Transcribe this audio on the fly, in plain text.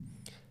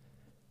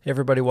Hey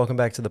everybody, welcome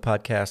back to the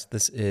podcast.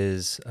 This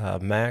is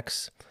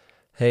Max.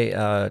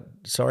 Hey,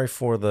 sorry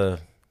for the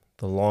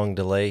long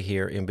delay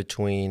here in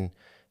between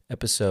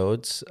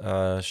episodes.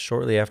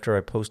 Shortly after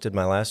I posted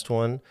my last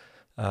one,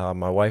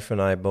 my wife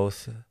and I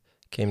both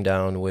came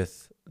down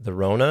with the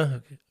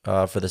Rona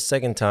for the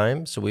second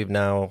time. So we've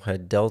now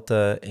had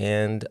Delta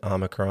and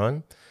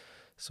Omicron.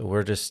 So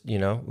we're just,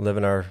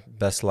 living our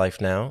best life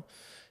now.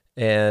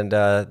 And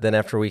then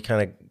after we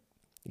kind of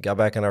got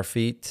back on our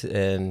feet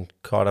and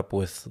caught up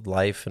with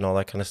life and all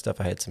that kind of stuff.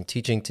 I had some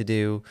teaching to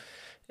do,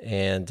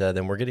 and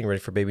then we're getting ready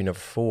for baby number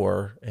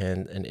 4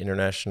 and an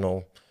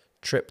international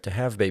trip to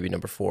have baby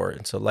number 4.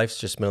 And so life's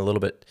just been a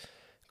little bit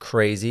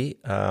crazy,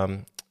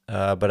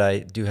 but I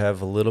do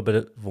have a little bit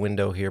of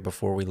window here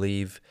before we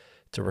leave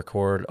to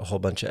record a whole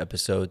bunch of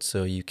episodes,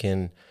 so you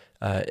can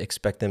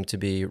expect them to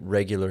be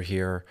regular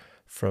here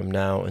from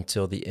now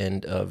until the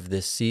end of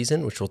this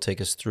season, which will take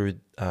us through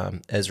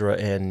Ezra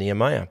and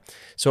Nehemiah.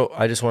 So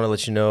I just want to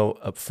let you know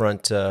up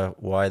front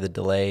why the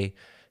delay,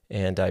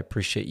 and I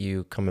appreciate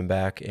you coming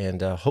back,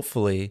 and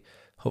hopefully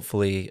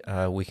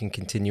we can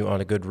continue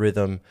on a good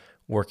rhythm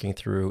working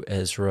through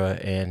Ezra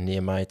and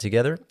Nehemiah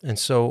together. And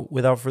so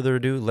without further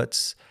ado,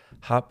 let's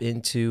hop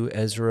into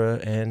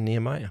Ezra and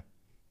Nehemiah.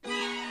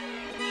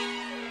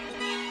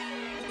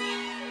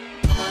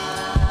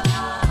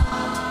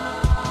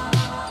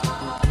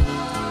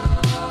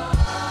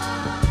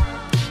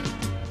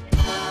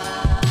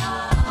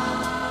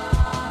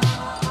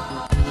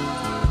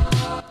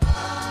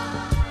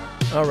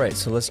 All right,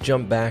 so let's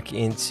jump back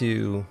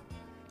into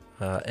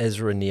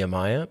Ezra and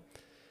Nehemiah.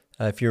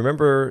 If you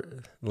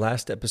remember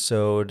last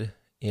episode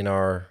in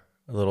our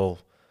little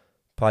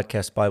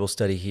podcast Bible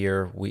study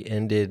here, we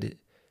ended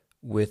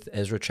with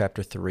Ezra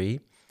chapter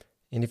 3.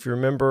 And if you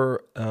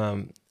remember,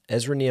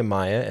 Ezra and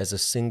Nehemiah as a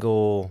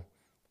single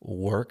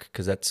work,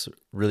 because that's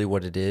really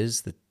what it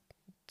is, that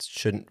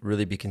shouldn't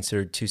really be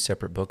considered two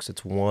separate books.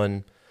 It's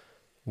one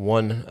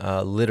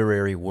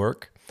literary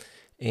work.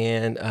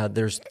 And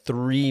there's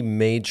 3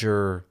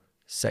 major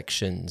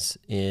sections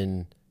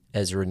in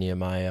Ezra and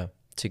Nehemiah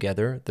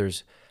together.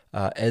 There's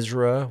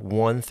Ezra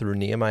 1 through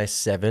Nehemiah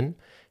 7,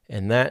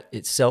 and that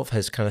itself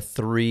has kind of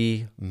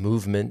 3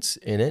 movements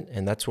in it,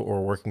 and that's what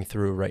we're working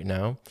through right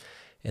now.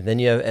 And then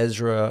you have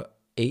Ezra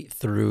 8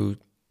 through,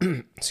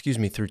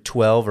 through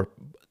 12, or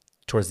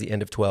towards the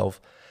end of 12.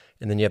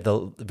 And then you have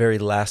the very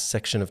last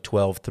section of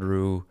 12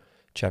 through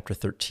chapter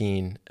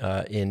 13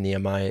 in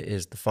Nehemiah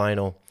is the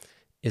final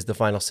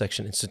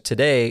section. And so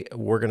today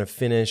we're going to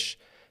finish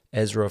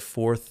Ezra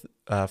 4,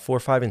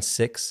 5, and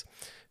 6,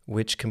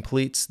 which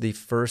completes the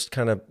first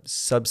kind of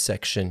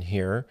subsection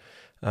here.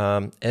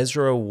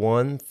 Ezra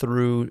 1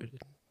 through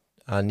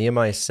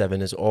Nehemiah 7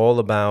 is all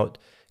about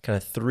kind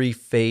of 3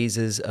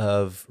 phases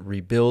of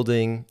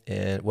rebuilding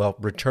and,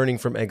 returning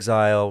from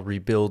exile,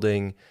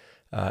 rebuilding,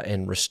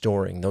 and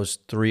restoring. Those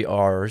 3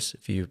 R's,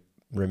 if you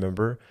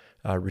remember,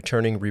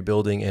 returning,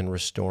 rebuilding, and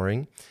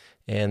restoring.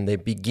 And they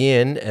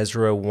begin,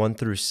 Ezra 1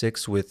 through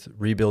 6, with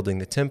rebuilding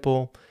the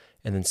temple.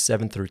 And then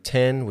 7 through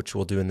 10, which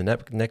we'll do in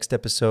the next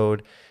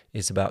episode,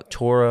 is about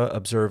Torah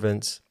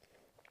observance.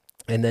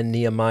 And then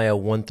Nehemiah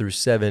 1 through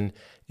 7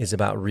 is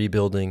about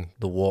rebuilding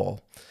the wall.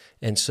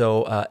 And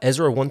so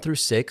Ezra 1 through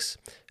 6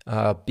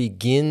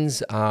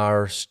 begins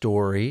our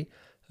story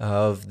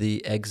of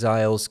the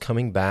exiles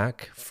coming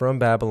back from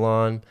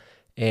Babylon.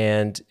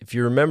 And if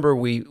you remember,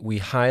 we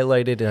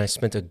highlighted, and I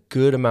spent a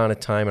good amount of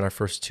time in our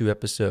first 2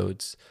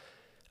 episodes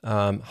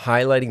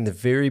highlighting the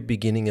very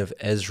beginning of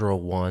Ezra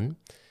 1,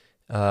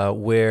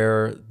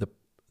 where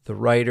the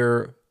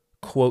writer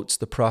quotes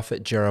the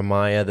prophet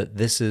Jeremiah, that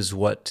this is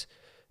what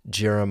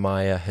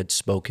Jeremiah had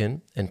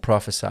spoken and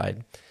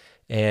prophesied,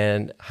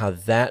 and how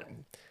that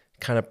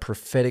kind of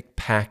prophetic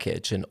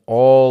package and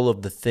all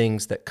of the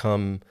things that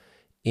come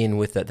in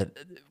with that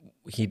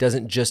he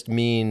doesn't just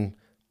mean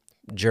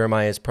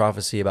Jeremiah's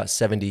prophecy about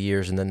 70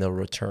 years and then they'll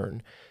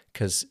return.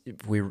 Because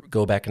if we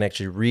go back and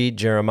actually read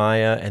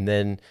Jeremiah and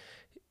then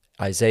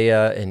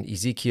Isaiah and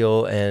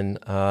Ezekiel, and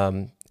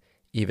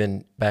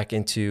even back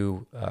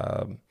into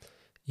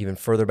even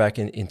further back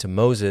into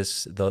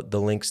Moses,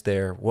 the links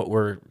there. What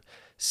we're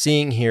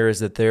seeing here is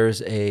that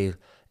there's a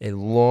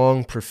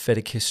long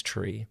prophetic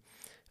history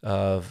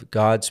of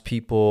God's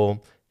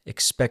people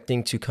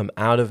expecting to come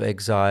out of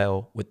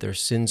exile with their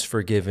sins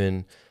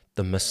forgiven,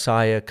 the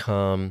Messiah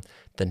come,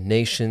 the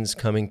nations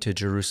coming to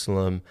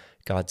Jerusalem,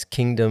 God's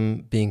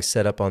kingdom being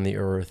set up on the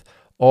earth.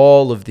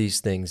 All of these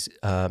things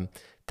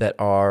that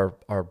are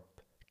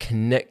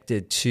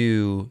connected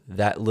to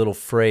that little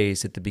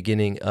phrase at the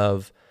beginning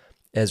of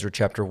Ezra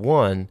chapter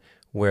 1,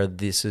 where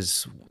this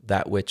is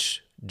that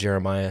which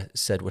Jeremiah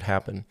said would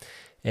happen.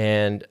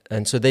 And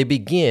so they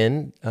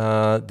begin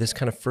this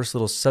kind of first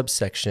little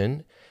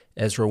subsection.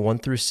 Ezra 1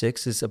 through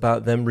 6 is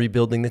about them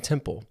rebuilding the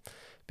temple,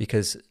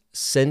 because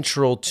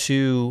central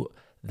to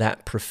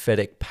that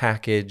prophetic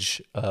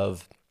package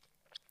of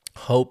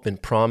hope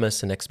and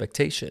promise and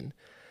expectation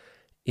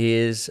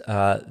is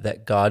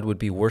that God would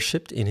be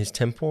worshiped in his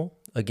temple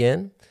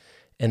again,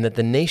 and that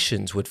the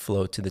nations would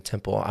flow to the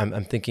temple.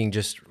 I'm thinking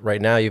just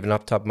right now, even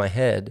off the top of my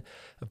head,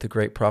 of the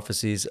great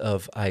prophecies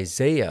of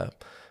Isaiah,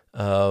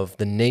 of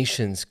the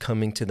nations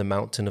coming to the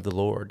mountain of the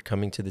Lord,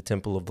 coming to the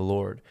temple of the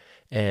Lord,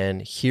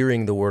 and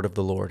hearing the word of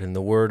the Lord, and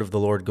the word of the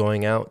Lord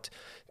going out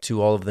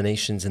to all of the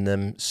nations and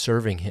them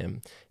serving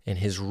him, and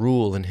his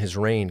rule and his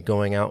reign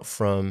going out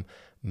from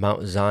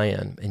Mount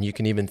Zion. And you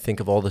can even think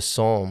of all the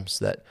Psalms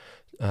that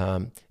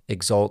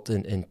exalt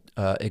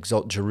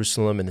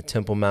Jerusalem and the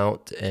Temple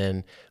Mount,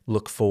 and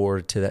look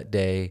forward to that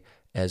day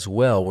as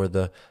well, where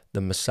the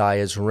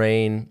Messiah's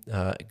reign,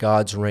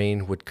 God's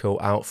reign, would go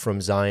out from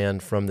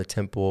Zion, from the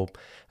temple.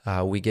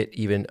 We get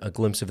even a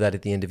glimpse of that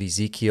at the end of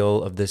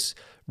Ezekiel, of this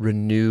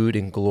renewed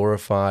and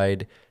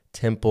glorified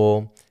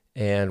temple,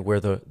 and where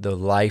the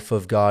life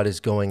of God is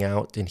going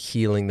out and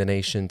healing the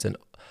nations. And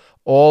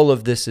all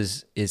of this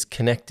is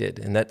connected.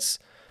 And that's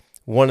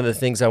one of the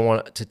things I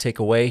want to take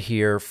away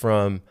here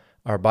from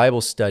our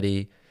Bible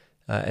study,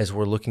 as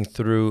we're looking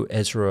through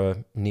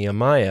Ezra,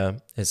 Nehemiah,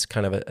 as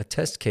kind of a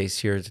test case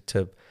here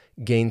to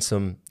gain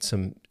some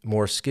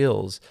more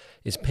skills,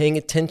 is paying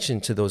attention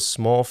to those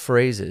small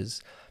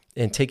phrases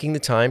and taking the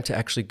time to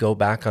actually go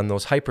back on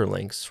those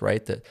hyperlinks,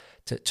 right?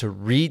 To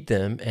read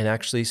them and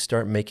actually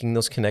start making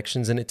those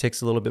connections. And it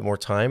takes a little bit more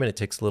time and it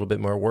takes a little bit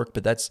more work,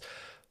 but that's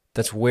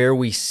where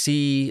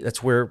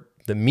that's where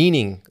the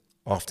meaning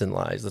often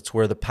lies. That's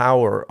where the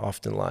power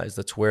often lies.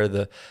 That's where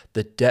the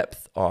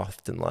depth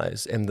often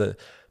lies. And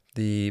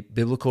the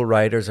biblical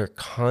writers are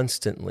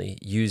constantly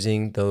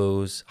using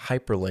those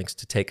hyperlinks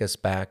to take us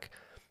back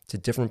to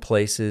different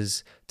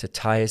places, to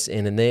tie us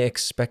in, and they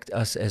expect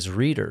us as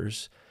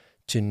readers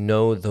to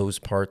know those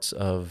parts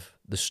of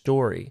the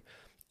story.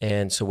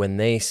 And so when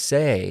they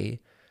say,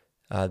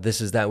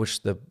 this is that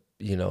which the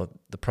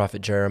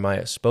prophet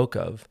Jeremiah spoke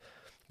of,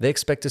 they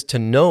expect us to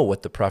know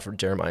what the prophet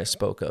Jeremiah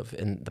spoke of.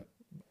 And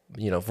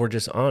if we're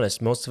just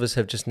honest, most of us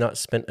have just not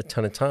spent a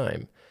ton of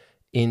time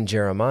in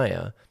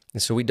Jeremiah.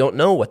 And so we don't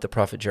know what the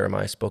prophet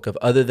Jeremiah spoke of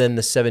other than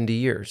the 70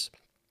 years,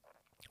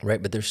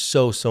 right? But there's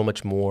so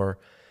much more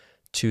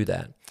to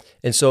that.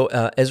 And so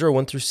Ezra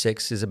 1 through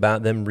 6 is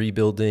about them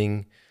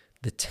rebuilding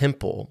the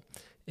temple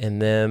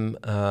and them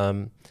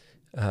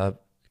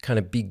kind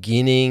of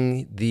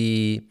beginning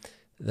the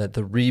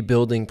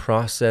rebuilding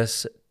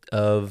process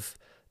of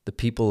the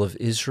people of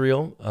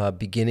Israel,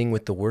 beginning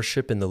with the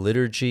worship and the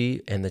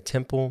liturgy and the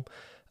temple,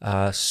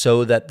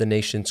 so that the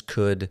nations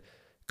could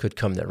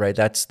come there, right?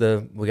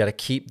 We got to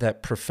keep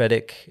that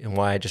prophetic, and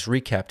why I just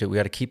recapped it, we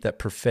got to keep that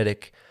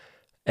prophetic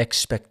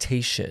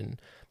expectation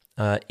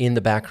in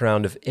the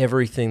background of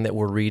everything that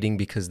we're reading,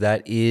 because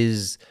that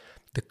is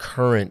the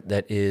current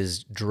that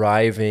is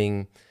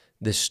driving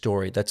this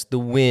story. That's the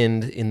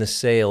wind in the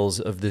sails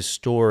of this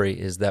story,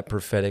 is that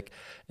prophetic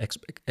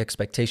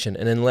expectation.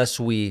 And unless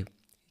we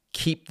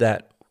keep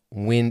that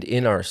wind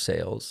in our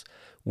sails,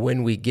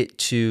 when we get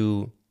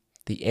to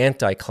the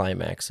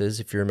anticlimaxes,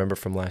 if you remember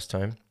from last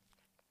time,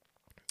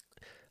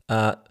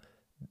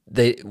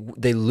 they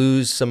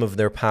lose some of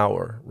their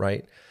power,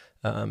 right?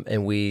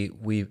 And we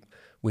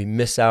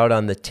miss out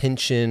on the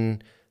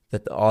tension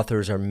that the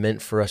authors are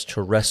meant for us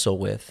to wrestle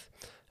with,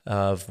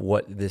 of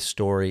what this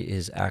story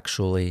is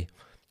actually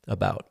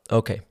about.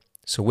 Okay,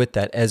 so with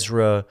that,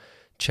 Ezra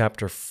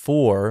chapter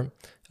 4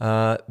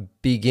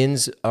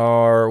 begins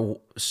our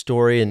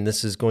story, and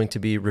this is going to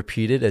be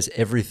repeated as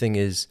everything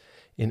is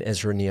in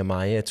Ezra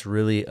Nehemiah. It's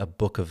really a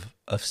book of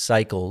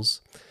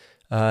cycles.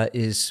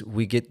 Is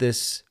we get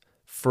this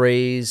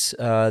phrase,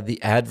 the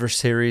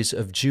adversaries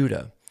of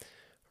Judah,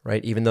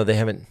 right? Even though they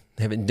haven't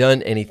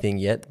done anything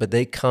yet, but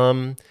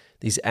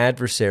these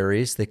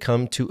adversaries, they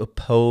come to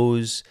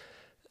oppose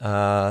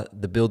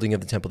the building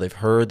of the temple. They've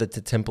heard that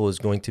the temple is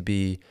going to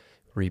be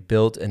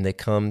rebuilt, and they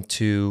come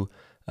to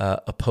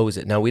oppose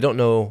it. Now, we don't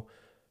know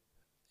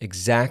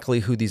exactly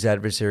who these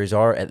adversaries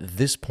are at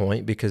this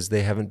point, because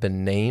they haven't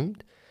been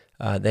named.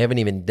 They haven't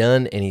even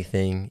done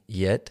anything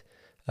yet,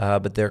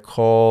 but they're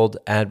called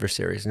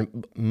adversaries.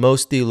 And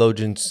most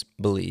theologians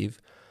believe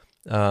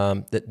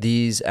that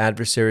these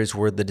adversaries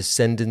were the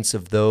descendants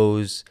of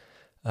those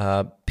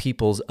other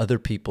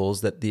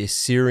peoples that the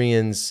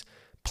Assyrians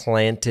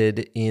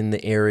planted in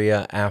the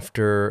area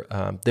after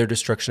their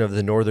destruction of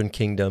the northern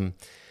kingdom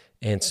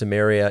and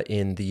Samaria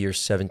in the year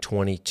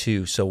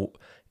 722. So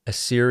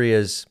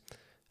Assyria's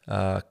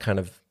kind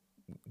of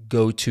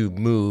go-to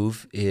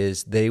move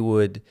is they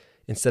would,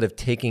 instead of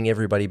taking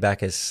everybody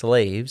back as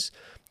slaves,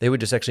 they would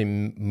just actually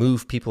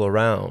move people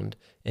around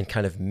and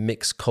kind of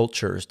mix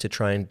cultures to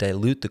try and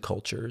dilute the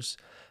cultures,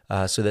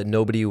 so that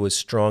nobody was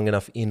strong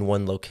enough in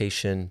one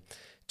location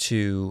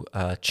to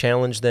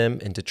challenge them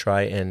and to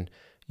try and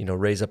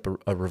raise up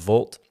a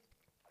revolt.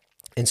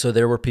 And so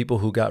there were people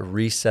who got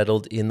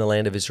resettled in the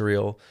land of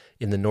Israel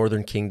in the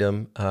northern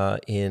kingdom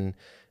in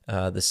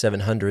the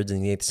 700s,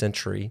 in the 8th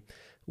century,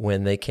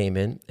 when they came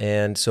in.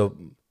 And so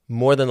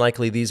more than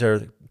likely these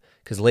are,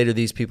 because later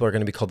these people are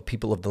going to be called the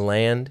people of the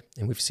land,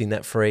 and we've seen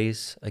that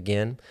phrase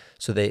again.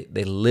 So they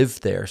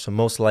lived there. So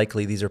most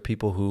likely these are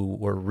people who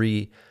were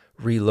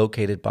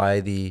relocated by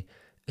the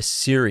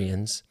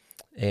Assyrians,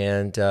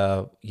 and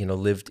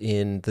lived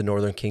in the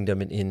northern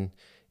kingdom and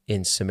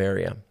in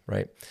Samaria,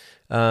 right?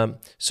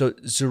 So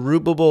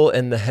Zerubbabel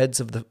and the heads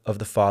of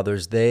the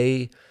fathers,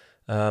 they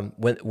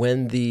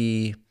when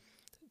the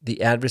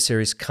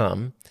adversaries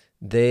come,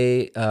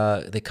 they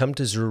come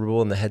to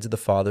Zerubbabel and the heads of the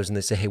fathers, and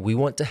they say, "Hey, we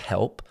want to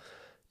help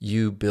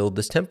you build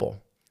this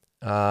temple.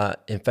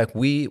 In fact,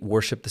 we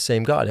worship the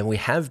same God, and we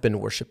have been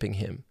worshiping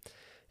Him."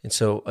 And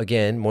so,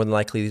 again, more than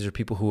likely, these are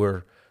people who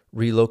are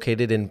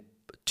relocated and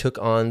took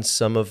on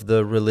some of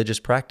the religious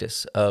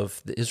practice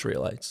of the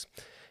Israelites.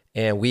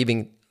 And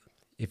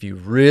if you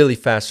really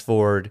fast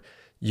forward,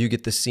 you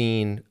get the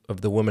scene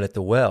of the woman at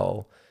the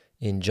well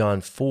in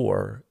John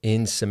 4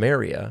 in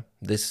Samaria,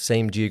 this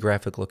same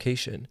geographic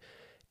location.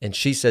 And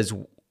she says,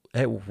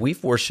 "Hey,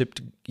 we've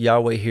worshiped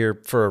Yahweh here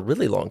for a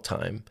really long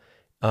time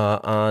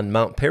on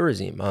Mount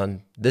Perazim,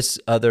 on this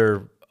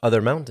other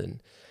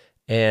mountain."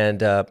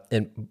 And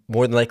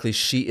more than likely,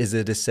 she is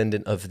a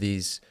descendant of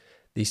these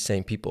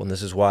same people. And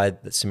this is why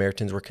the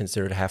Samaritans were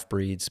considered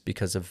half-breeds,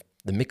 because of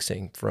the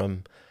mixing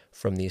from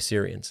the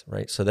Assyrians,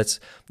 right? So that's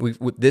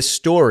with this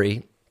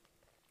story,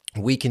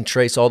 we can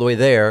trace all the way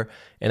there.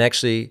 And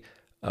actually,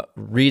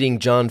 reading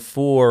John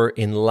 4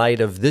 in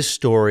light of this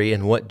story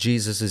and what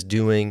Jesus is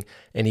doing,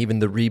 and even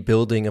the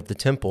rebuilding of the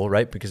temple,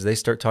 right? Because they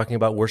start talking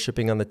about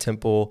worshiping on the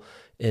temple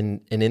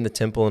and in the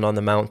temple and on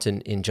the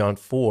mountain in John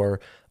 4.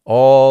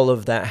 All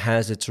of that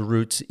has its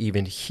roots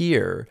even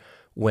here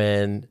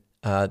when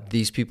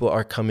these people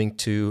are coming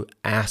to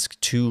ask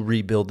to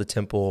rebuild the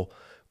temple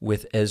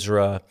with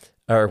Zerubbabel,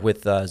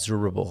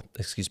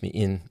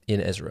 in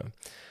Ezra.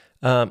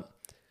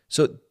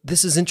 So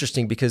this is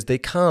interesting because they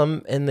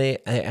come and they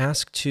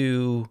ask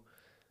to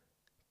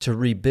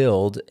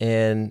rebuild,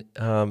 and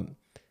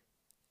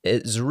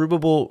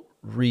Zerubbabel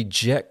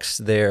rejects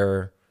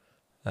their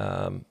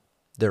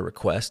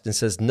request and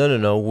says,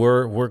 "No,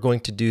 we're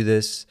going to do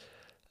this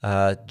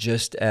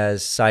just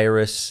as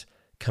Cyrus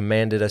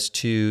commanded us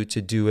to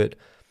do it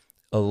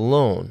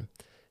alone."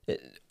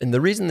 And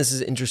the reason this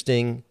is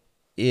interesting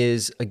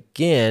is,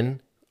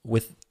 again,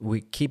 with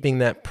keeping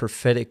that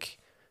prophetic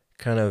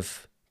kind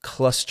of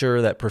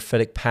cluster, that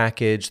prophetic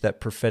package, that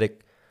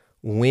prophetic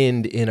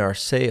wind in our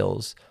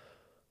sails,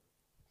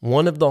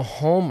 one of the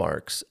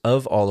hallmarks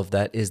of all of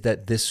that is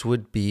that this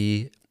would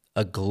be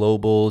a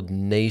global,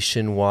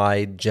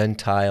 nationwide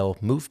Gentile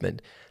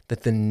movement,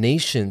 that the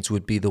nations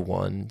would be the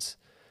ones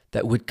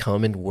that would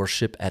come and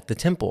worship at the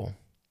temple.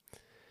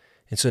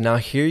 And so now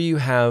here you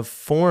have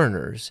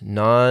foreigners,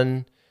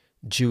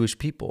 non-Jewish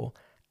people,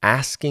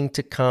 asking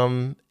to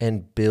come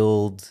and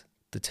build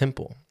the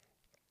temple.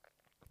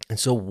 And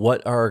so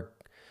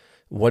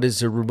what is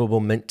Zerubbabel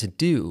meant to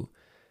do?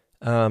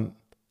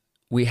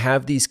 We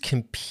have these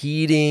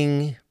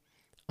competing,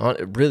 I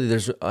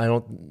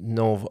don't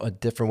know a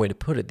different way to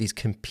put it, these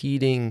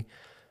competing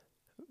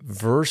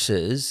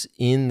verses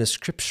in the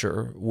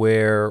scripture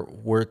where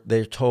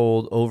they're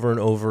told over and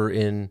over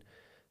in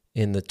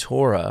the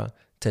Torah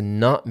to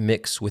not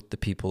mix with the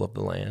people of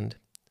the land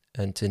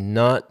and to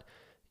not,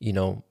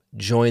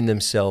 join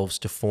themselves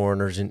to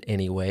foreigners in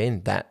any way.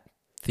 And that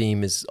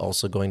theme is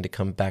also going to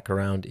come back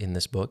around in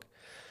this book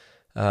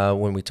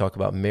when we talk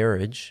about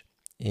marriage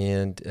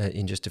and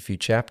in just a few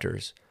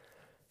chapters.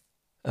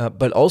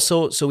 But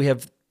also, so we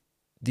have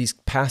these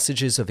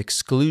passages of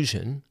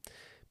exclusion,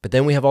 but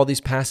then we have all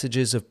these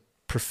passages of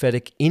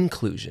prophetic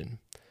inclusion.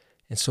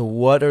 And so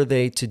what are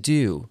they to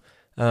do?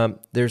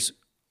 There's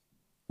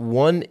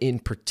one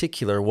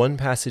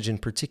passage in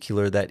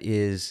particular that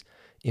is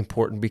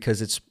important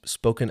because it's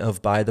spoken of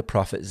by the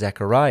prophet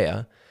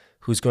Zechariah,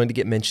 who's going to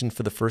get mentioned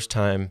for the first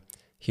time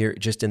here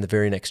just in the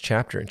very next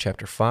chapter, in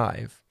chapter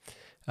 5.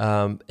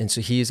 And so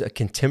he is a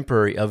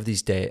contemporary of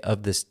this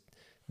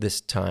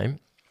time,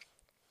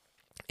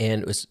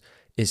 and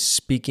is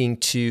speaking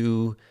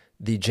to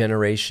the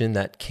generation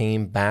that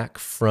came back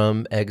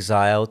from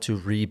exile to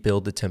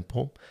rebuild the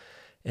temple.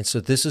 And so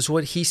this is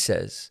what he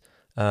says.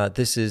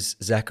 This is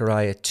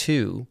Zechariah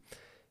 2.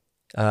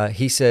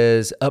 He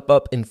says,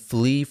 up, and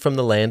flee from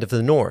the land of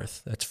the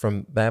north. That's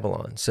from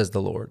Babylon, says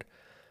the Lord.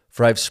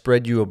 For I've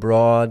spread you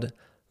abroad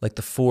like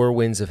the four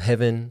winds of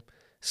heaven,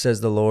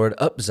 says the Lord.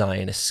 Up,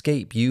 Zion,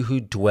 escape, you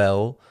who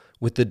dwell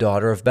with the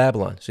daughter of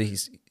Babylon. So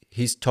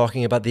he's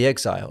talking about the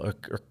exile,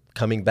 or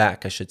coming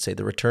back, I should say,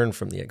 the return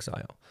from the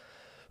exile.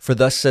 For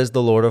thus says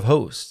the Lord of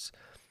hosts,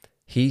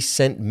 He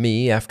sent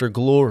me after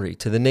glory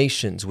to the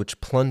nations which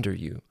plunder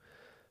you.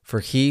 For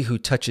he who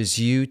touches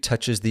you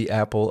touches the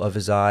apple of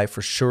his eye.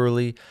 For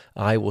surely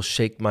I will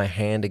shake my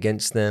hand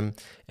against them,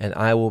 and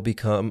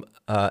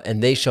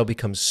they shall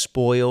become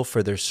spoil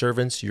for their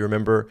servants. You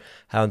remember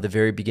how in the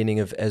very beginning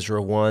of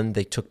Ezra 1,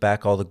 they took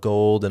back all the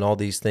gold and all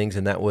these things,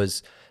 and that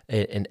was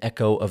an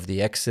echo of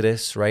the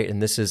Exodus, right?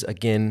 And this is,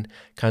 again,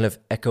 kind of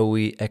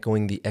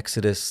echoing the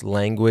Exodus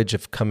language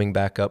of coming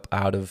back up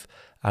out of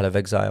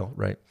exile,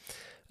 right?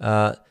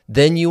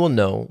 Then you will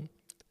know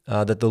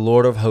that the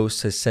Lord of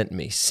hosts has sent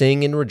me.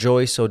 Sing and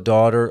rejoice, O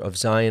daughter of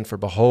Zion, for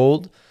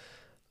behold,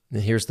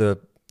 and here's the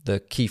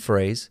key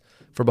phrase,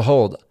 for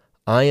behold,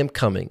 I am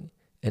coming,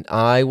 and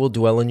I will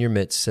dwell in your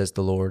midst, says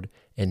the Lord,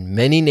 and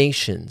many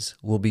nations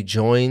will be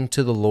joined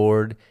to the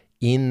Lord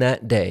in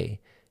that day,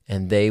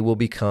 and they will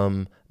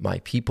become my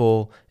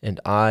people, and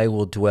I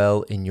will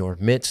dwell in your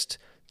midst.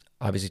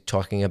 Obviously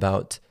talking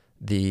about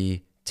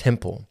the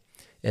temple.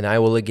 And I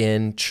will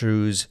again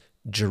choose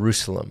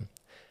Jerusalem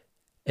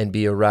and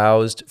be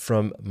aroused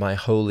from my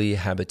holy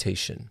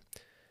habitation.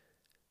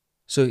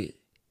 So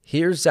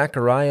here's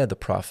Zechariah the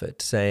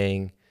prophet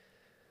saying,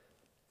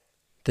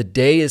 the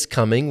day is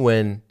coming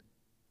when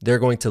they're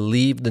going to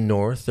leave the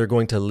north. They're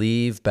going to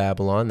leave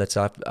Babylon. That's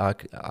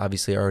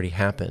obviously already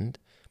happened.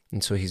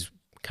 And so he's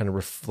kind of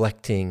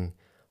reflecting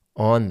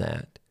on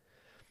that.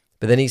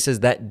 But then he says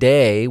that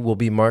day will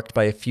be marked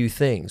by a few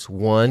things.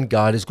 One,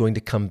 God is going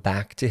to come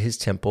back to his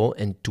temple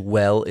and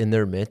dwell in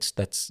their midst.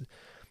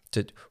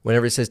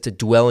 Whenever it says to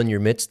dwell in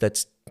your midst,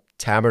 that's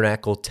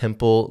tabernacle,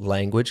 temple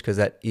language, because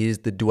that is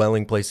the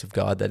dwelling place of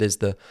God. That is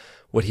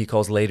what he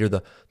calls later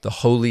the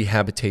holy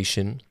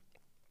habitation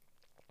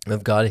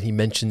of God, and he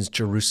mentions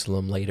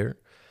Jerusalem later.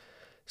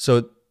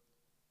 So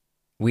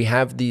we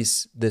have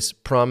this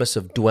promise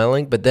of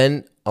dwelling, but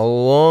then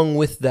along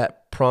with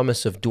that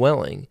promise of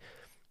dwelling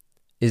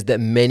is that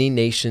many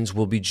nations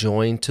will be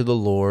joined to the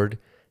Lord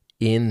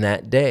in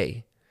that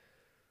day.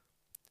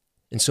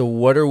 And so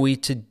what are we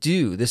to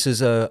do? This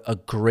is a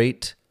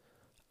great,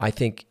 I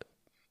think,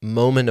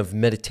 moment of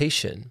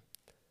meditation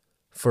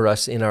for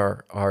us in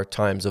our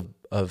times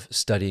of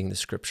studying the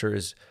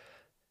Scriptures.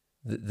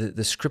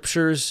 The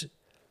Scriptures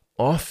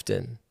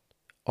often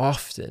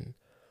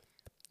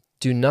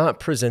do not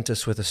present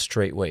us with a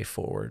straight way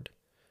forward.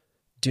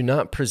 Do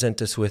not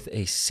present us with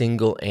a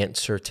single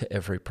answer to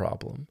every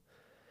problem.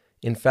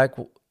 In fact,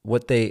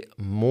 what they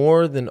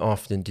more than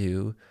often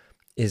do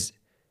is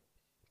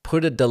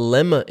put a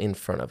dilemma in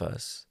front of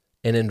us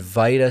and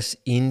invite us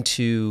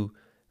into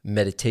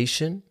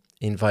meditation,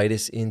 invite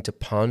us into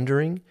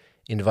pondering,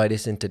 invite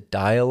us into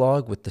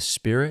dialogue with the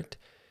Spirit,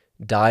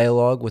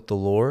 dialogue with the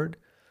Lord,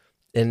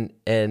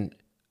 and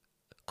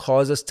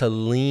cause us to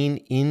lean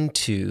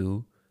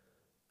into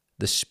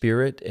the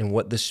Spirit and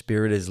what the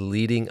Spirit is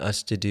leading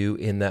us to do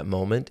in that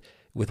moment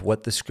with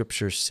what the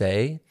Scriptures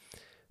say.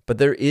 But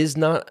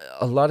a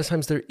lot of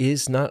times there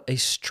is not a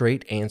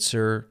straight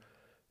answer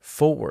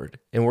forward.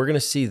 And we're going to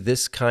see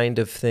this kind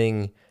of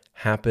thing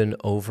happen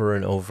over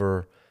and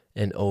over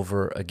and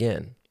over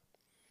again.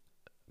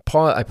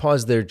 I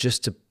pause there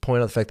just to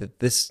point out the fact that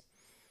this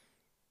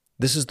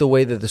is the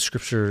way that the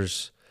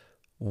Scriptures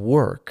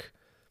work.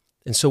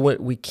 And so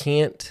we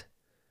can't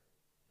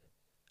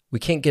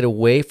get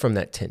away from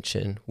that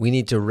tension. We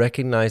need to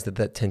recognize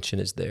that tension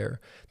is there,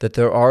 that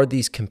there are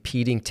these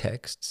competing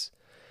texts.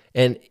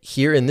 And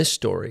here in this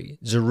story,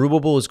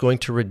 Zerubbabel is going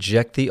to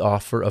reject the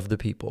offer of the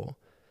people.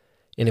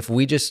 And if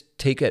we just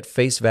take at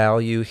face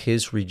value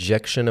his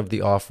rejection of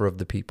the offer of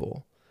the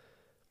people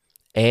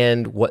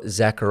and what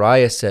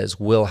Zechariah says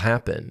will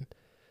happen,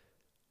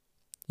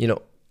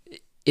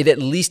 it at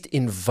least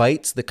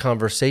invites the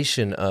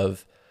conversation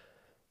of,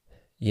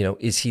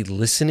 is he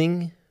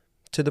listening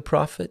to the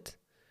prophet?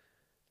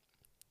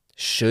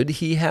 Should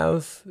he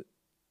have,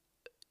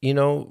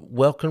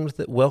 welcomed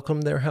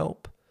their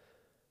help?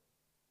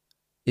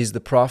 Is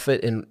the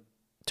prophet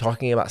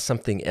talking about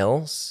something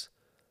else?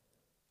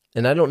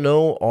 And I don't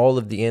know all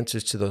of the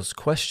answers to those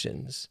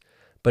questions,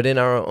 but in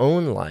our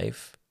own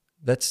life,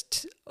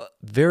 that's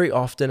very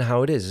often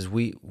how it is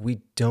we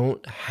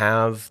don't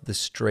have the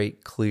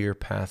straight, clear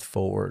path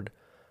forward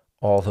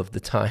all of the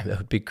time. That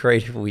would be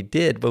great if we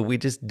did, but we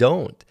just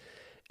don't.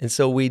 And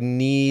so we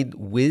need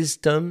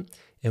wisdom,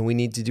 and we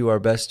need to do our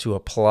best to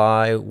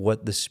apply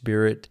what the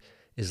Spirit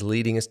is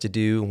leading us to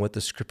do and what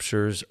the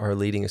Scriptures are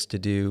leading us to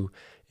do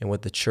and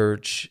what the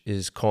church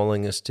is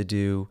calling us to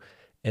do,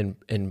 and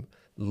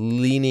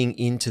leaning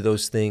into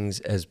those things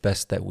as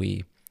best that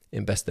we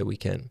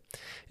can.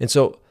 And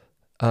so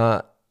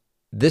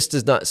this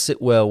does not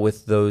sit well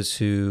with those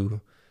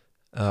who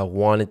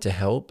wanted to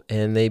help,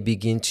 and they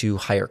begin to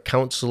hire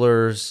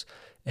counselors,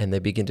 and they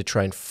begin to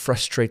try and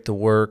frustrate the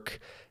work,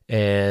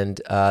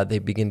 and they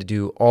begin to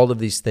do all of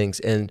these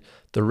things. And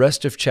the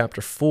rest of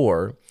chapter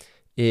 4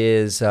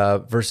 is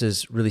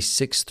verses really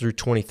 6 through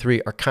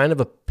 23 are kind of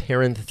a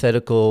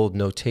parenthetical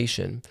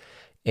notation.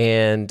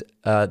 And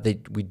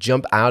we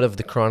jump out of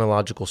the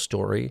chronological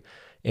story,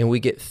 and we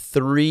get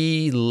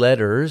three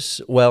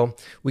letters. Well,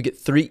 we get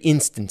three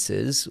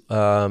instances.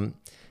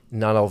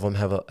 Not all of them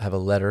have a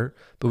letter,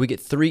 but we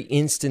get three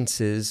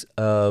instances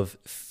of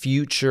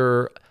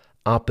future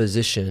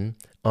opposition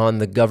on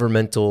the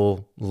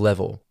governmental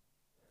level.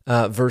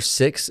 Verse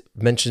 6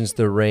 mentions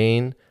the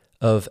reign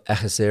of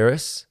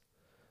Ahasuerus.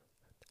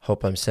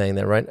 Hope I'm saying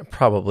that right.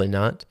 Probably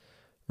not.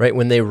 Right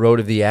when they wrote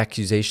of the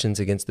accusations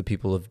against the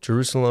people of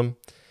Jerusalem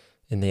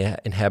and the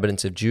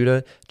inhabitants of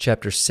Judah.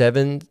 Chapter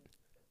 7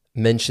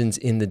 mentions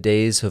in the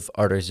days of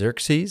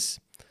Artaxerxes.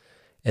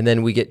 And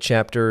then we get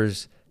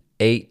chapters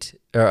 8,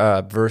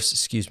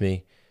 verse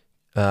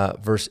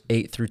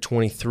 8 through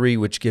 23,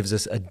 which gives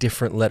us a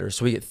different letter.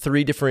 So we get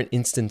three different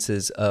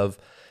instances of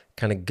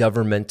kind of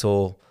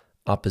governmental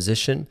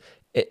opposition.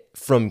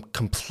 from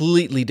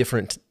completely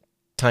different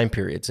time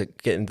periods.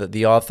 Again,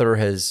 the author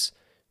has,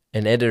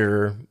 an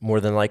editor more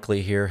than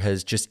likely here,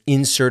 has just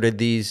inserted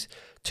these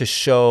to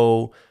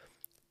show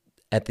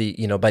at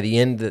the, by the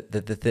end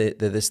that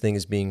this thing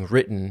is being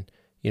written,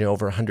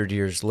 over 100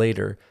 years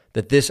later,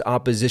 that this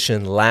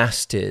opposition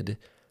lasted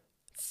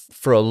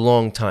for a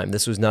long time.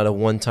 This was not a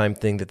one-time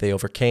thing that they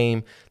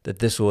overcame, that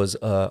this was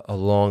a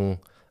long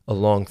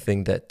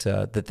thing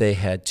that they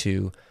had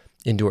to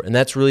endure. And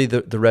that's really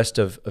the rest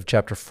of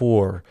chapter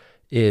 4,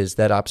 is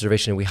that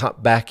observation. And we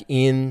hop back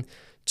in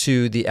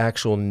to the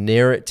actual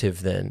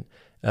narrative then,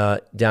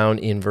 down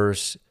in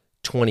verse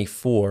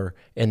 24,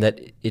 and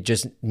that it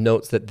just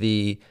notes that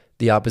the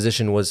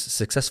opposition was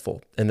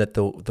successful and that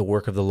the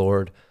work of the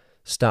Lord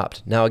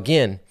stopped. Now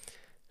again,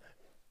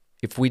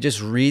 if we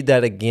just read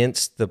that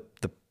against the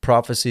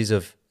prophecies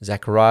of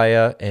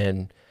Zechariah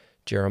and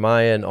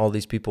Jeremiah and all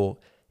these people,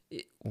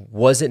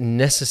 was it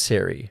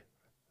necessary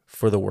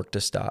for the work to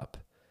stop?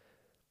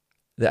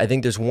 I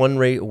think there's one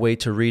way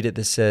to read it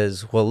that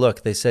says, well,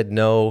 look, they said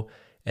no,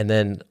 and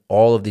then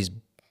all of these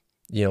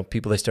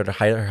people, they started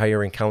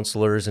hiring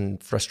counselors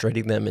and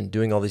frustrating them and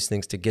doing all these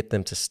things to get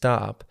them to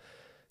stop.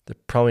 They're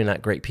probably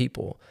not great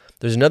people.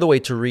 There's another way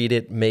to read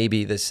it,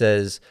 maybe, that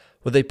says,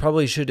 well, they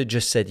probably should have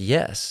just said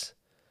yes,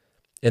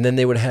 and then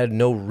they would have had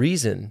no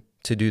reason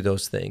to do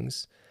those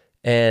things,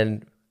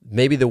 and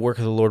maybe the work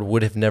of the Lord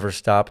would have never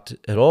stopped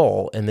at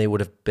all, and they would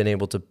have been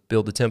able to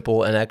build the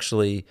temple and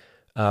actually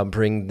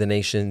bring the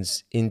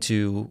nations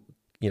into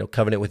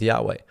covenant with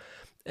Yahweh.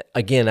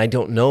 Again, I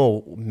don't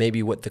know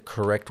maybe what the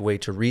correct way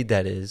to read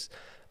that is,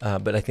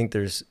 but I think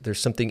there's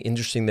something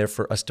interesting there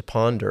for us to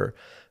ponder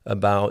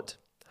about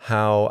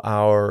how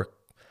our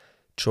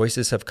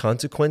choices have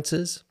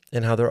consequences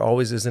and how there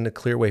always isn't a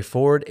clear way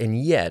forward,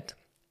 and yet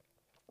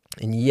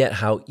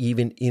how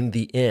even in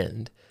the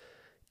end,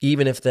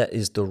 even if that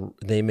is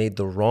they made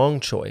the wrong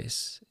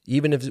choice,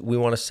 even if we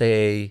want to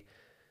say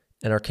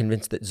and are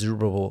convinced that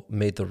Zerubbabel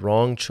made the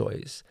wrong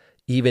choice,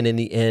 even in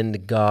the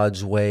end,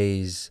 God's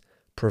ways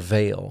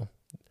prevail.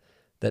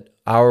 That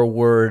our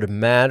word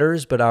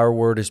matters, but our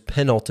word is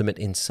penultimate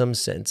in some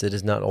sense. It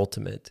is not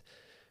ultimate.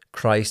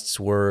 Christ's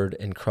word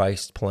and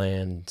Christ's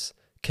plans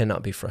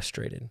cannot be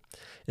frustrated.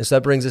 And so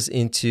that brings us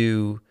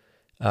into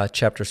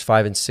chapters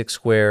 5 and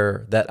 6,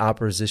 where that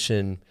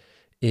opposition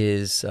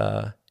is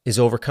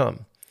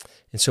overcome.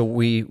 And so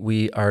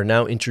we are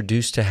now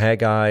introduced to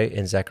Haggai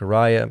and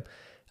Zechariah.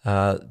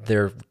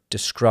 They're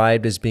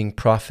described as being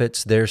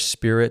prophets. Their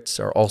spirits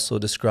are also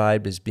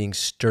described as being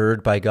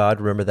stirred by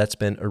God. Remember, that's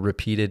been a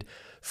repeated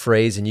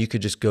phrase, and you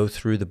could just go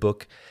through the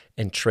book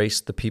and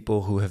trace the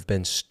people who have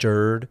been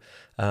stirred.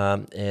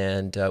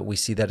 And we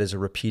see that as a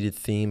repeated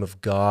theme of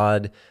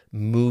God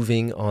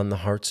moving on the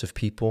hearts of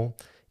people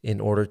in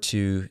order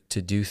to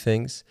do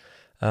things.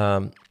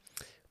 And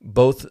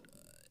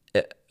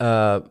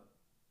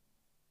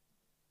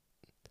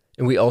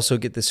we also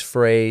get this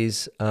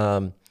phrase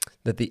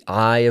that the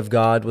eye of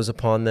God was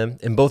upon them.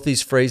 And both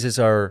these phrases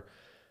are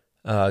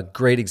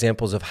great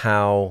examples of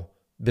how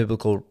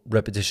biblical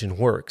repetition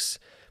works.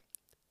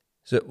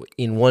 So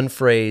in one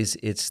phrase,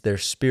 it's their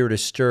spirit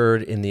is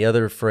stirred. In the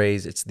other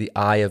phrase, it's the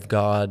eye of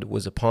God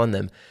was upon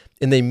them.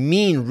 And they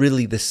mean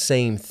really the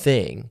same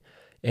thing.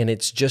 And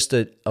it's just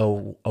a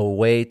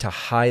way to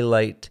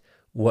highlight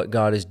what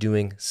God is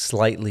doing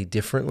slightly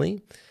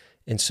differently.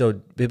 And so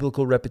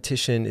biblical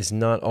repetition is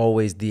not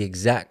always the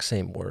exact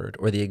same word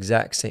or the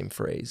exact same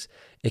phrase.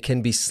 It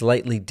can be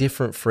slightly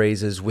different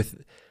phrases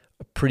with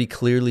pretty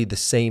clearly the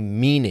same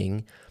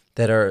meaning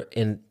that are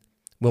in.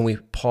 When we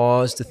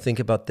pause to think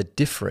about the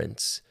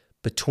difference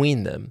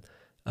between them,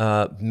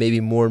 maybe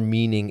more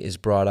meaning is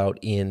brought out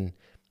in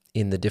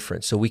the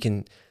difference. So we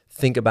can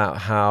think about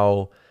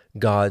how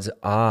God's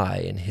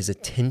eye and his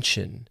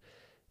attention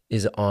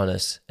is on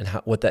us, and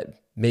what that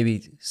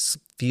maybe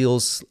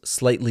feels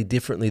slightly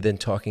differently than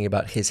talking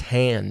about his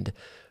hand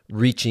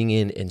reaching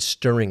in and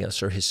stirring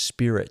us, or his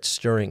spirit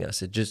stirring us.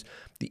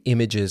 The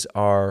images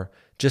are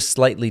just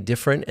slightly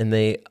different, and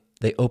they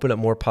open up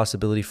more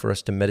possibility for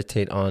us to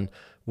meditate on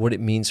what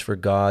it means for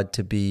God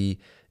to be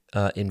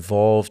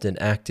involved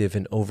and active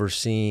in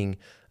overseeing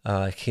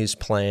his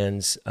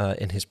plans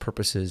and his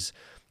purposes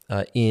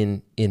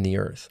in the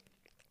earth.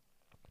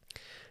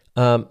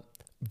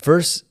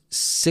 Verse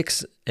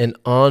 6 and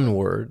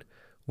onward,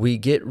 we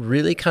get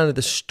really kind of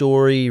the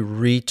story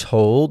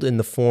retold in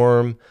the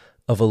form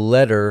of a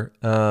letter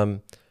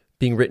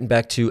being written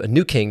back to a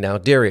new king now,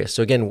 Darius.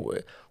 So again,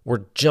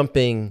 we're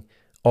jumping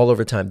all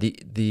over time.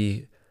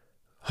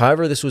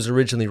 However this was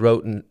originally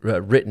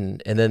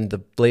written, and then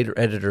the later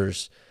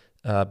editors,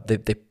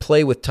 they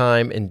play with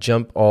time and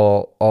jump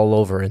all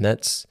over, and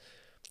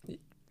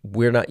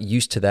we're not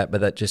used to that,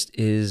 but that just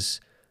is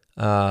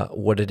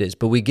what it is.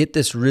 But we get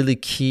this really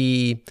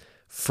key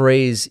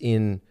phrase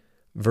in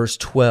verse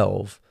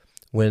 12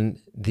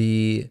 when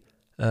the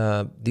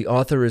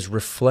author is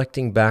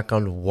reflecting back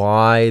on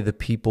why the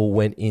people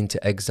went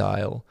into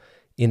exile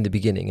in the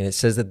beginning, and it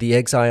says that the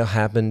exile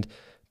happened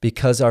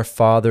because our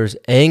fathers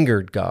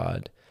angered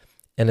God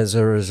And as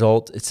a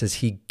result, it says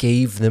he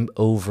gave them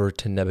over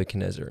to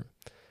Nebuchadnezzar.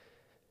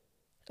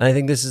 And I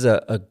think this is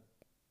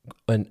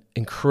an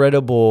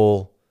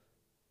incredible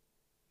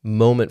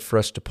moment for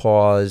us to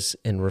pause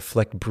and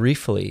reflect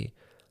briefly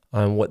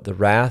on what the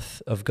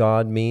wrath of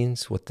God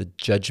means, what the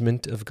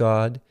judgment of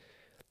God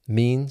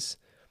means,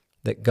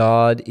 that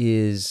God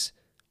is,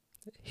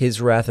 his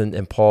wrath,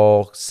 and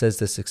Paul says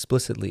this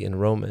explicitly in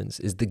Romans,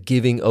 is the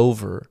giving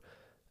over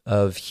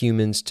of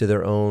humans to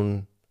their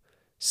own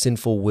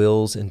sinful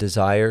wills and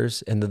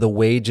desires, and the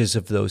wages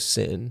of those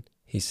sin,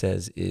 he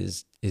says,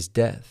 is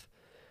death.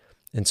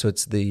 And so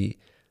it's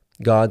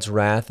God's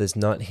wrath is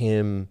not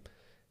him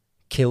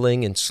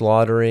killing and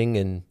slaughtering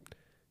and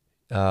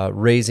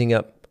raising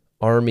up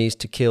armies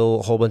to kill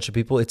a whole bunch of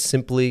people. It's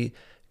simply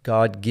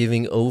God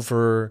giving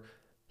over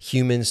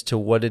humans to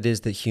what it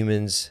is that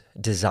humans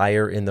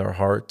desire in their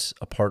hearts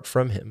apart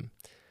from him,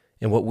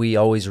 and what we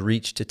always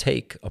reach to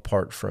take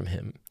apart from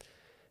him.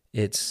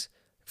 It's,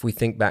 if we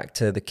think back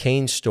to the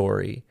Cain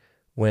story,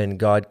 when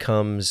God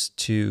comes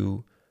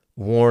to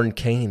warn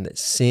Cain that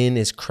sin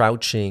is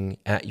crouching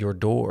at your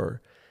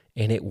door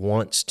and it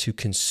wants to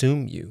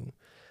consume you.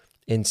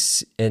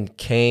 And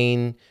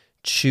Cain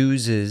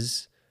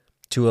chooses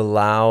to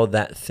allow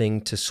that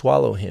thing to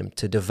swallow him,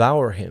 to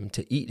devour him,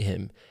 to eat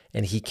him,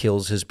 and he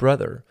kills his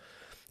brother.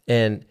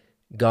 And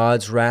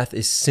God's wrath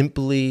is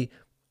simply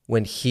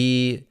when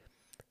he,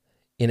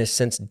 in a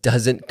sense,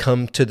 doesn't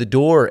come to the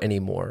door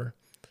anymore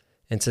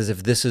and says,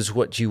 if this is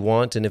what you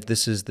want and if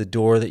this is the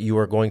door that you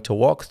are going to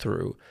walk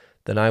through,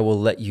 then I will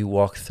let you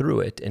walk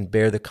through it and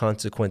bear the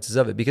consequences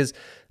of it. Because,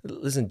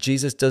 listen,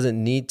 Jesus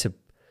doesn't need to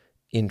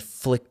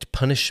inflict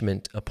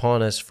punishment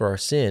upon us for our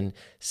sin.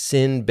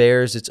 Sin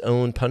bears its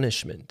own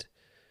punishment.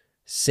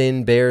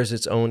 Sin bears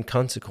its own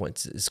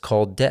consequences. It's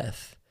called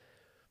death.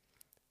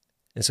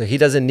 And so he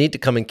doesn't need to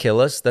come and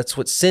kill us. That's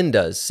what sin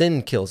does.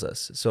 Sin kills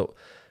us. So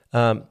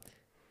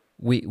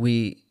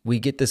we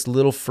get this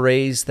little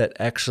phrase that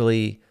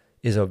actually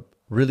is a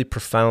really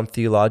profound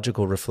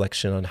theological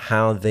reflection on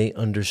how they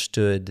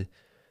understood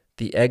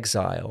the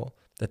exile,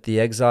 that the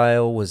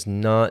exile was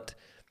not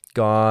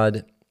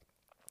God,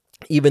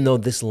 even though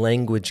this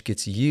language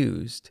gets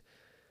used,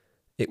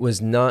 it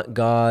was not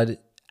God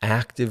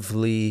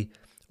actively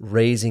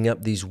raising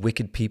up these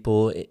wicked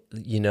people,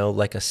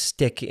 like a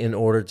stick in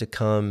order to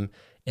come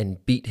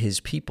and beat his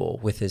people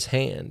with his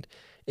hand.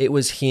 It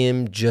was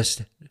him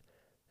just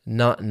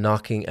not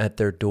knocking at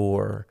their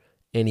door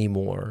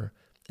anymore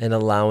and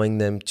allowing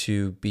them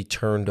to be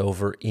turned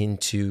over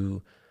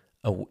into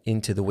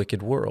the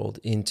wicked world,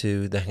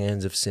 into the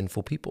hands of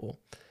sinful people.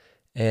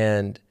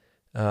 And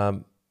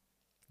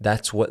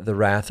that's what the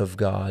wrath of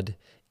God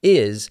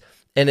is.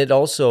 And it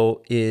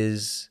also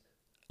is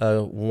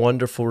a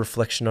wonderful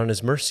reflection on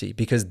his mercy,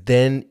 because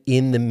then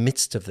in the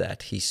midst of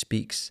that, he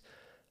speaks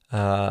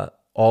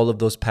all of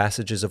those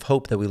passages of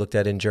hope that we looked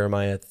at in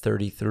Jeremiah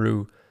 30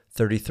 through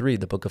 33,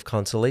 the book of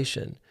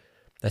consolation.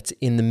 That's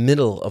in the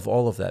middle of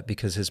all of that,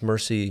 because his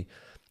mercy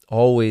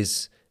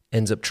always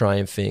ends up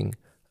triumphing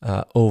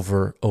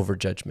over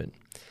judgment.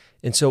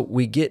 And so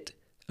we get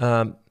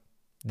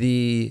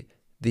the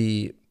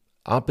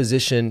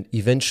opposition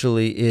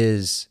eventually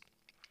is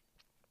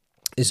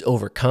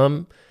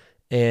overcome,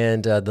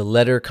 and the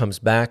letter comes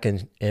back,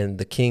 and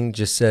the king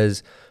just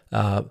says,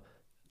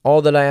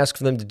 all that I ask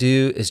for them to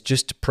do is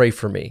just to pray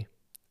for me.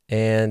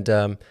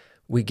 And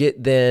we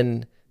get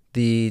then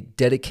the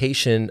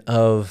dedication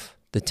of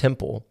the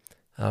temple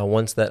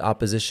once that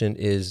opposition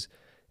is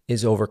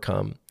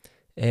overcome.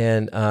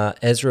 And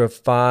Ezra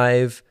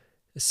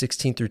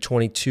 5:16 through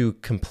 22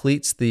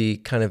 completes the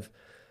kind of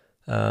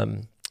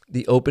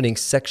the opening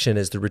section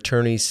as the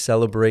returnees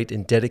celebrate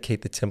and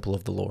dedicate the temple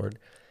of the Lord.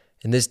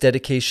 And this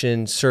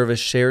dedication service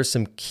shares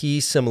some key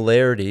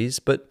similarities,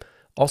 but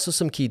also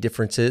some key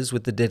differences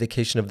with the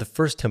dedication of the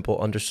first temple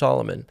under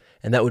Solomon.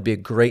 And that would be a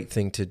great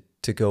thing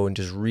to go and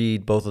just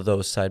read both of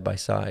those side by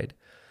side.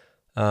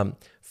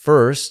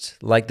 First,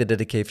 like the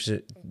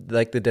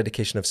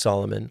dedication of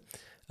Solomon,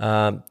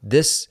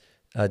 this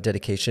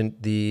dedication,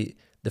 the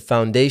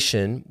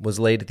foundation was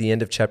laid at the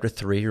end of chapter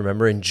 3,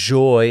 remember, and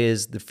joy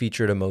is the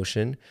featured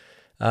emotion.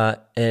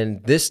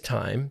 And this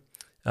time,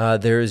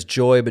 there is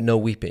joy but no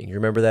weeping. You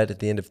remember that at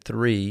the end of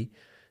 3,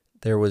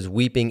 there was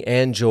weeping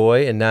and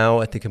joy, and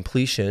now at the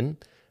completion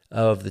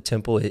of the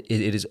temple, it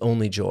is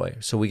only joy.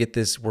 So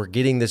we're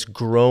getting this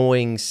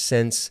growing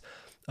sense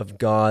of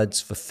God's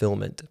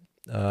fulfillment,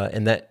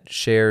 and that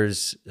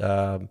shares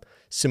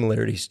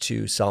similarities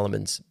to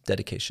Solomon's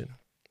dedication.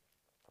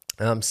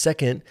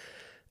 Second,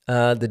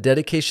 the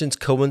dedications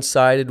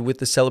coincided with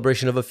the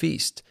celebration of a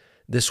feast,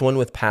 this one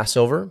with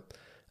Passover.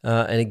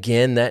 And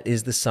again, that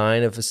is the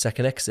sign of a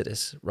second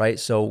Exodus, right?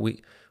 So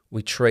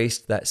we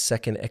traced that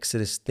second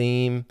Exodus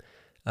theme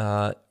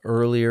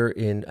earlier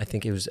in, I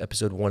think it was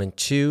episode 1 and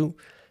 2.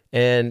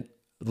 And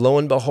lo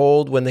and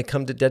behold, when they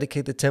come to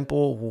dedicate the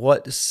temple,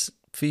 what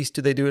feast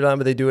do they do it on?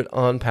 But they do it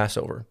on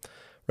Passover,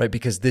 right?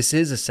 Because this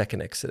is a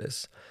second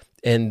Exodus.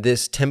 And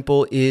this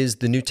temple is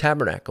the new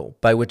tabernacle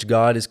by which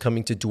God is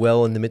coming to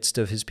dwell in the midst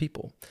of his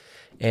people.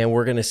 And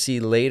we're going to see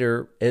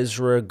later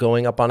Ezra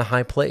going up on a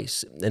high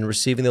place and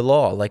receiving the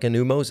law like a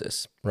new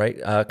Moses, right?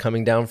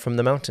 Coming down from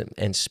the mountain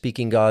and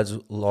speaking God's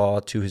law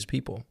to his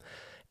people.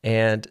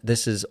 And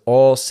this is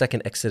all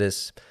second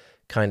Exodus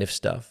kind of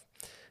stuff.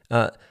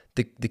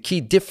 The key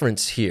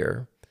difference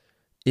here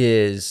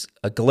is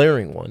a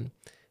glaring one,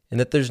 in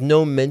that there's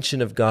no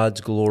mention of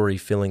God's glory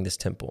filling this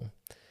temple.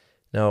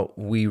 Now,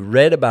 we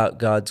read about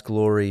God's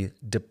glory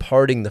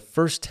departing the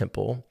first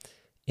temple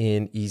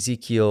in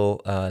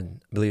Ezekiel, I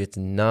believe it's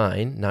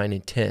 9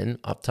 and 10,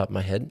 off the top of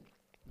my head.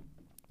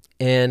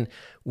 And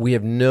we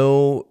have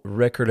no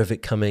record of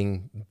it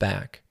coming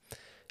back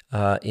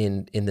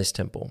in this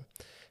temple.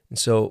 And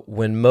so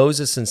when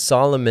Moses and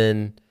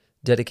Solomon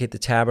dedicate the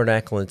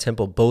tabernacle and the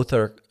temple, both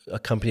are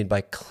accompanied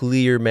by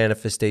clear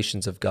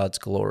manifestations of God's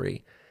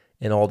glory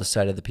in all the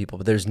sight of the people.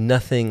 But there's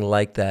nothing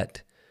like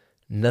that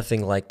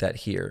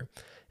here.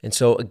 And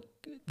so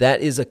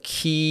that is a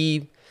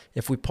key.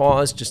 If we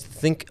pause, just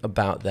think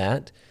about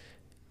that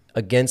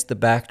against the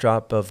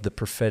backdrop of the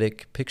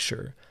prophetic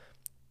picture.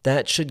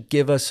 That should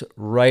give us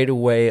right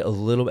away a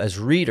little, as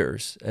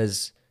readers,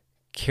 as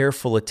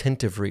careful,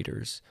 attentive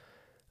readers,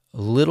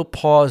 a little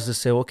pause to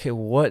say, okay,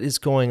 what is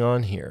going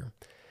on here?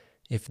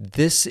 If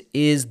this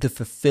is the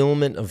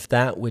fulfillment of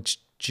that which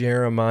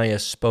Jeremiah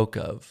spoke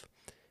of,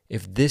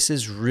 if this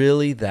is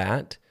really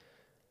that,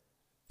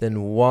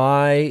 then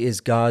why is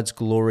God's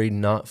glory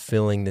not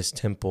filling this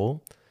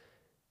temple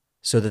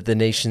so that the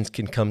nations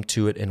can come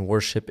to it and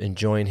worship and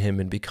join him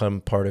and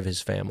become part of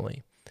his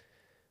family?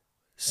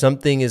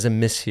 Something is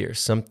amiss here.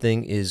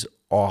 Something is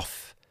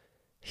off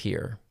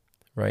here,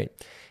 right?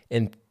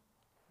 And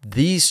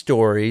these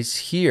stories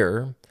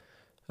here,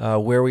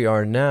 where we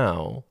are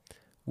now,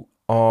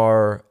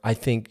 are, I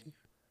think,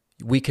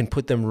 we can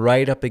put them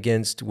right up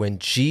against when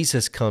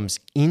Jesus comes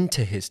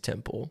into his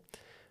temple,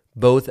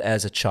 both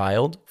as a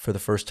child for the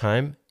first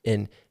time,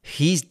 and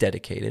he's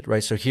dedicated,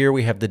 right? So here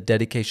we have the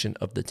dedication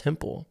of the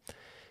temple.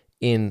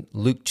 In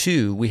Luke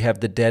 2, we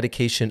have the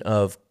dedication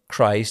of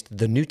Christ,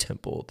 the new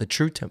temple, the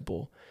true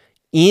temple,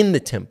 in the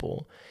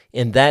temple.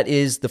 And that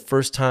is the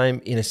first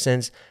time, in a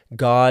sense,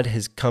 God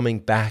is coming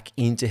back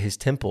into his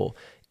temple,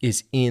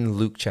 is in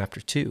Luke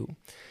chapter 2.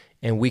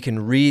 And we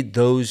can read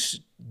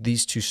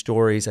these two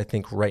stories, I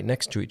think, right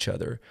next to each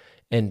other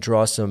and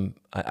draw some,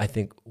 I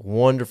think,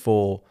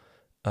 wonderful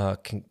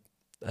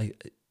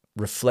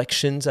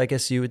reflections, I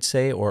guess you would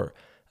say, or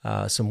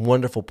some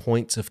wonderful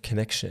points of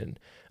connection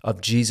of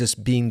Jesus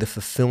being the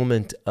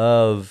fulfillment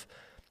of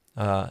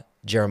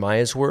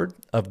Jeremiah's word,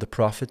 of the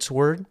prophet's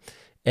word,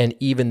 and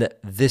even that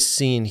this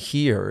scene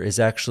here is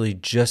actually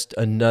just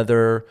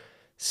another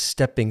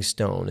stepping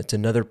stone. It's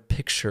another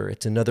picture.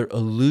 It's another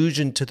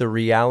allusion to the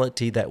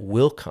reality that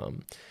will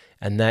come,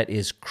 and that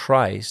is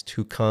Christ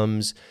who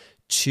comes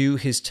to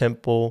his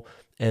temple,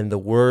 and the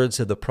words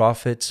of the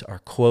prophets are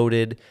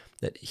quoted,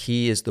 that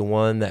he is the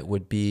one that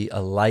would be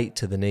a light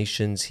to the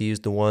nations. He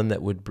is the one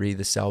that would bring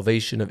the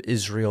salvation of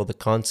Israel, the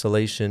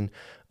consolation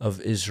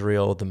of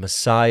Israel, the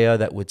Messiah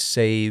that would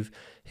save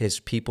his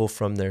people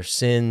from their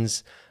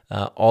sins,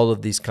 all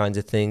of these kinds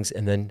of things.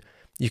 And then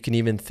you can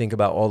even think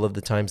about all of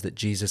the times that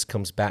Jesus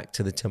comes back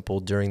to the temple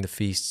during the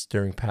feasts,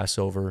 during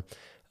Passover,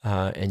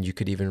 and you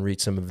could even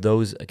read some of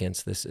those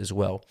against this as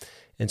well.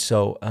 And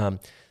so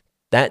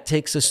that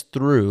takes us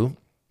through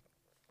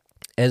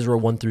Ezra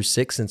 1 through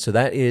 6. And so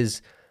that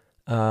is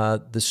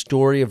the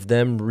story of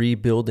them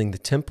rebuilding the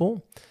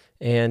temple.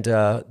 And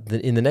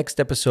in the next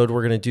episode,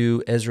 we're going to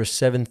do Ezra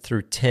 7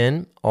 through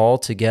 10 all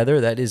together.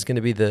 That is going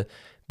to be the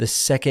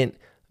second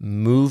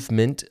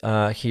movement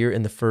here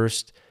in the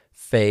first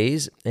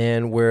phase,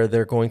 and where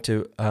they're going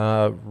to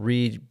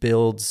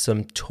rebuild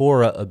some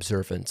Torah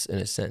observance in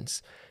a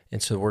sense.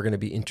 And so we're going to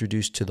be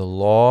introduced to the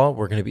law.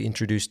 We're going to be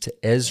introduced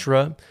to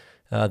Ezra,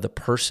 the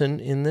person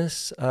in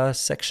this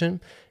section.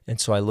 And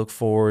so I look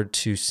forward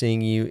to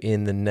seeing you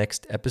in the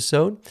next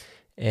episode.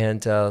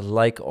 And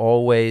like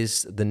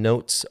always, the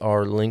notes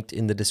are linked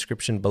in the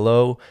description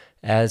below,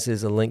 as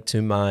is a link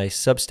to my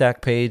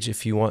Substack page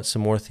if you want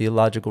some more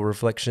theological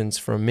reflections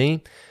from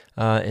me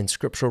and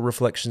scriptural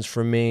reflections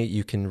from me.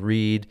 You can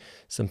read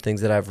some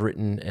things that I've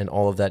written, and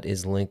all of that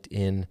is linked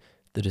in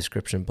the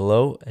description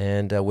below.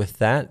 And with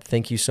that,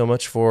 thank you so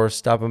much for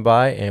stopping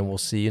by, and we'll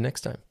see you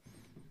next time.